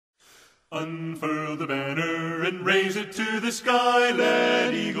Unfurl the banner and raise it to the sky.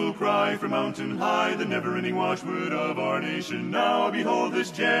 Let eagle cry from mountain high, the never-ending watchword of our nation. Now behold this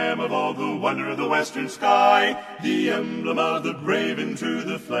gem of all, the wonder of the western sky, the emblem of the brave and true,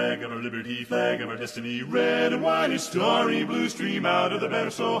 the flag of our liberty, flag of our destiny. Red and white, a starry blue stream out of the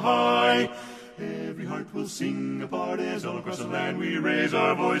banner so high. Every heart will sing a part as all across the land we raise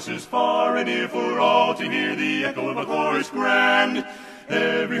our voices far and near for all to hear the echo of a chorus grand.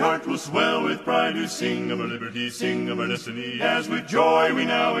 Every heart will swell with pride to sing of our liberty, sing of our destiny, as with joy we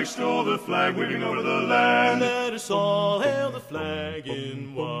now extol the flag waving over the land. Let us all hail the flag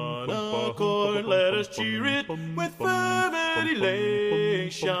in one accord. Let us cheer it with fervent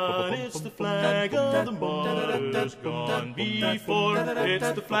elation. It's the flag of the martyrs gone before.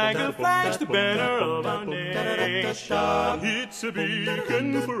 It's the flag of flags, the banner of our nation. It's a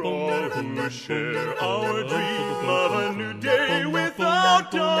beacon for all who share our dream of a new day without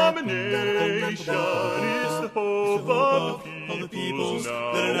domination. It's the hope of the peoples that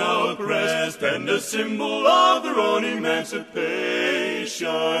are now oppressed, and a symbol of their own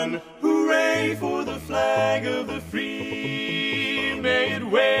emancipation. Hooray for the flag of the free, may it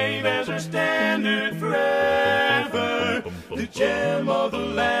wave as our standard forever, the gem of the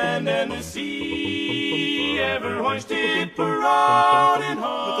land and the sea, ever hoisted proud and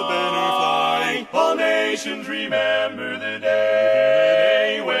high. Let the banner fly. All nations remember the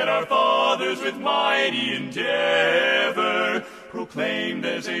day when our fathers with mighty endeavor proclaimed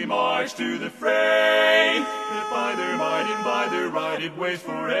as they marched to the fray that by their might and by their right it waves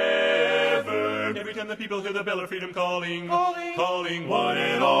forever. Every time the people hear the bell of freedom calling one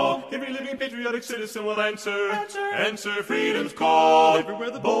and all, every living patriotic citizen will answer freedom's call. Everywhere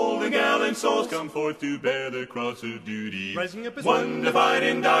the bold and gallant souls come forth to bear the cross of duty, rising up as one to fight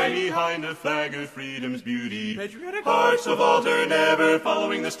and die behind the flag of freedom's beauty. Patriotic hearts of all turn ever,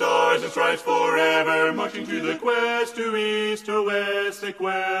 following the stars and stripes forever, marching to the quest to east or west, they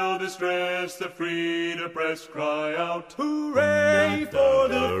quell distress, the freed oppressed cry out, hooray for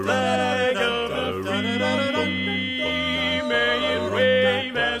the flag of the free, may it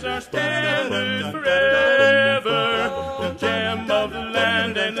wave as our standard forever, the gem of the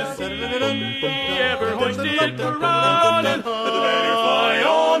land and the sea, ever hoisted proud and high. Let the banner fly,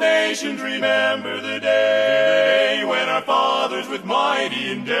 all nations remember the day when our fathers with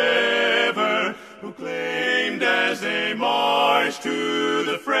mighty endeavor proclaimed as they marched to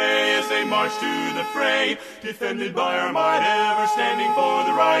the fray, defended by our might, ever standing for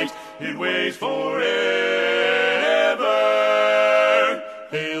the right, it waves forever.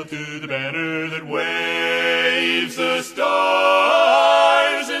 Hail to the banner that waves the star.